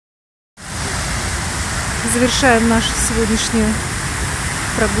завершаем нашу сегодняшнюю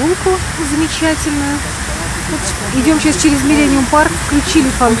прогулку замечательную. Вот идем сейчас через Миллениум-парк, включили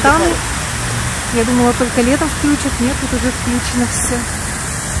фонтаны. Я думала, только летом включат. Нет, тут уже включено все.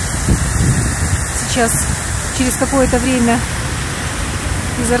 Сейчас через какое-то время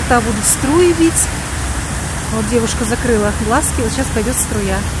изо рта будут струи бить. Вот девушка закрыла глазки, вот сейчас пойдет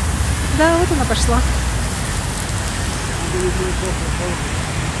струя. Да, вот она пошла.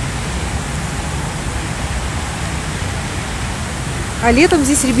 А летом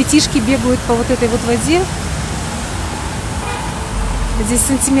здесь ребятишки бегают по вот этой вот воде. Здесь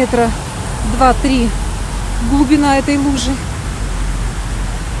сантиметра 2-3 глубина этой лужи.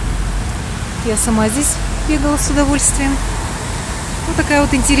 Я сама здесь бегала с удовольствием. Вот такая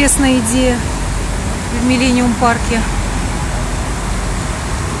вот интересная идея в Миллениум-парке.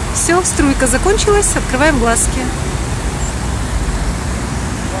 Все, струйка закончилась, открываем глазки.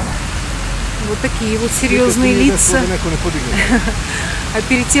 Вот такие вот серьезные лица. А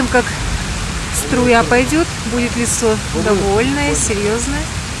перед тем, как струя пойдет, будет лицо довольное, серьезное,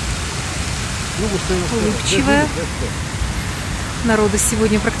 улыбчивое. Народа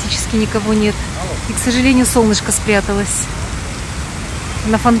сегодня практически никого нет. И, к сожалению, солнышко спряталось.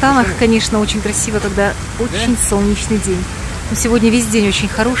 На фонтанах, конечно, очень красиво, когда очень солнечный день. Но сегодня весь день очень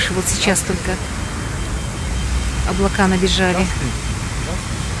хороший. Вот сейчас только облака набежали.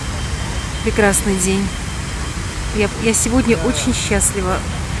 Прекрасный день. Я сегодня очень счастлива.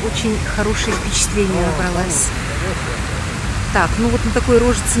 Очень хорошие впечатления набралась. Так, ну вот на такой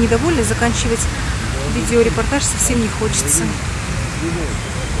рожице недовольной заканчивать видеорепортаж совсем не хочется.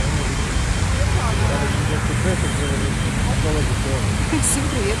 Всем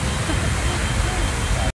привет.